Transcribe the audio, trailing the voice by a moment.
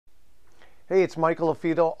Hey, it's Michael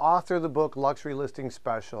LaFido, author of the book Luxury Listing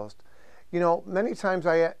Specialist. You know, many times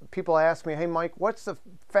people ask me, hey Mike, what's the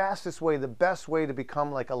fastest way, the best way to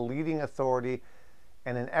become like a leading authority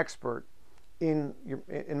and an expert in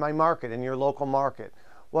my market, in your local market?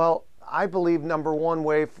 Well, I believe number one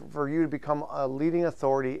way for you to become a leading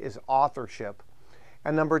authority is authorship.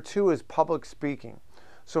 And number two is public speaking.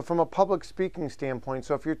 So from a public speaking standpoint,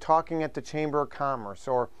 so if you're talking at the Chamber of Commerce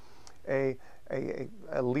or a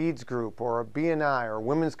leads group or a BNI or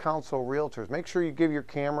Women's Council Realtors, make sure you give your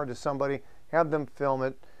camera to somebody, have them film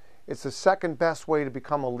it. It's the second best way to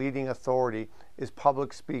become a leading authority is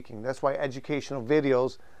public speaking. That's why educational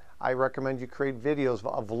videos, I recommend you create videos.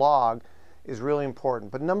 A vlog is really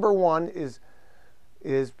important. But number one is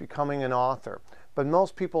becoming an author. But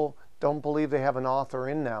most people don't believe they have an author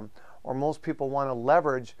in them, or most people want to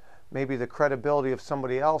leverage maybe the credibility of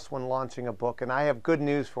somebody else when launching a book. And I have good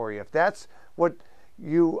news for you. If that's what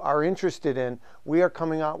you are interested in, we are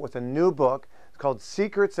coming out with a new book. It's called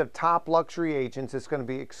Secrets of Top Luxury Agents. It's going to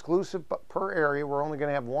be exclusive per area. We're only going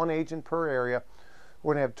to have one agent per area.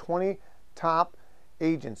 We're going to have 20 top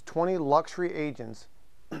agents, 20 luxury agents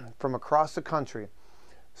from across the country.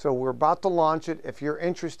 So we're about to launch it. If you're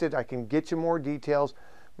interested, I can get you more details.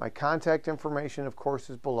 My contact information, of course,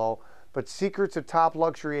 is below. But Secrets of Top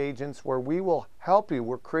Luxury Agents, where we will help you.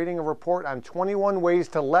 We're creating a report on 21 ways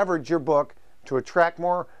to leverage your book to attract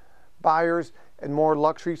more buyers and more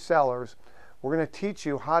luxury sellers. We're going to teach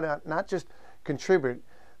you how to not just contribute,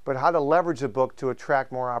 but how to leverage the book to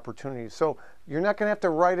attract more opportunities. So you're not going to have to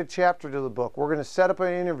write a chapter to the book. We're going to set up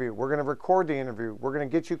an interview. We're going to record the interview. We're going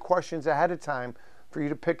to get you questions ahead of time for you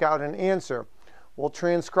to pick out an answer. We'll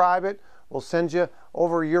transcribe it. We'll send you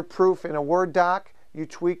over your proof in a Word doc. You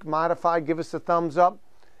tweak, modify, give us a thumbs up,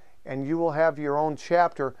 and you will have your own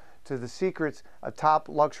chapter to the Secrets of Top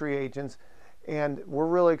Luxury Agents. And we're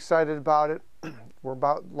really excited about it. We're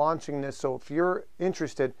about launching this. So if you're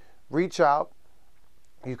interested, reach out.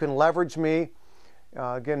 You can leverage me.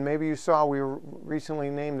 Again, maybe you saw we were recently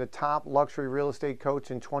named the top luxury real estate coach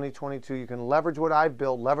in 2022. You can leverage what I've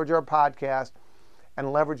built, leverage our podcast,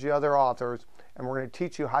 and leverage the other authors. And we're going to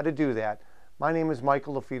teach you how to do that. My name is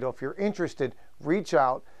Michael LaFido. If you're interested, reach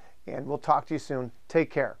out, and we'll talk to you soon.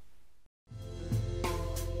 Take care.